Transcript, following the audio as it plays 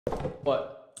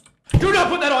What? Do not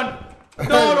put that on!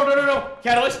 No.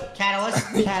 Catalyst. Catalyst.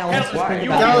 You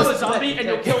will kill a zombie and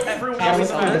you'll kill everyone else.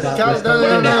 No,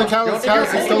 Catalyst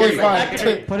is totally fine.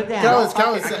 Put it down. Catalyst,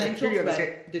 Catalyst,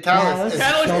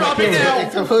 drop it down.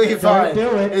 it's completely fine.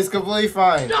 It's completely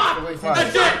fine. Stop! It's completely fine.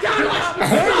 That's it,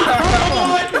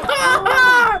 Catalyst! Come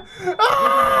on!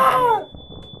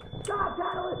 Stop,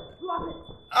 Catalyst! Drop it!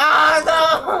 No!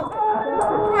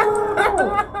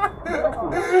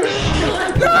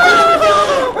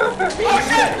 Oh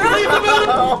shit! Leave the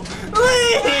building!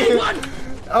 Leave!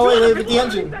 Oh wait, leave the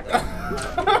engine.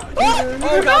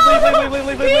 Oh god, leave.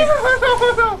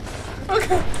 No.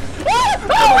 Okay.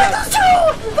 Oh wait, there's two!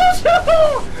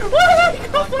 Where did I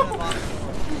go?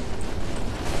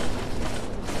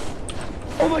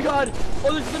 Oh my god!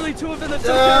 Oh, there's literally two of them that's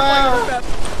so terrifying on the map.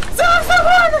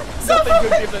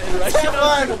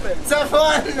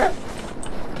 Someone!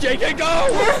 JK, go!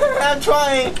 I'm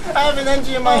trying! I have an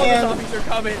engine in my hand! The zombies are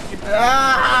coming.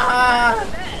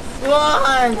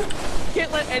 Run!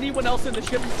 Can't let anyone else in the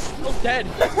ship. He's still dead.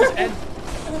 Just end.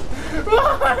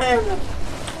 Run!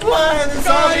 The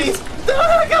zombies!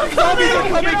 Zombies are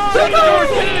coming! Shut the doors!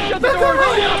 Get in and shut the doors!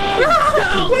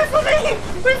 Wait for me!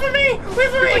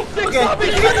 Okay. Shut the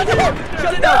door!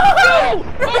 Shut it down! No!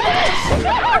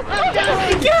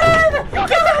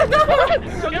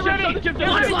 Get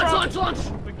launch!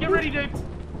 Get ready, dude!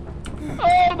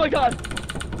 Oh my god!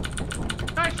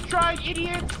 Nice try,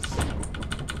 idiots!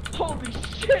 Holy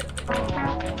shit!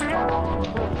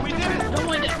 We did it!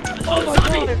 Oh my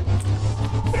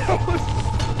god!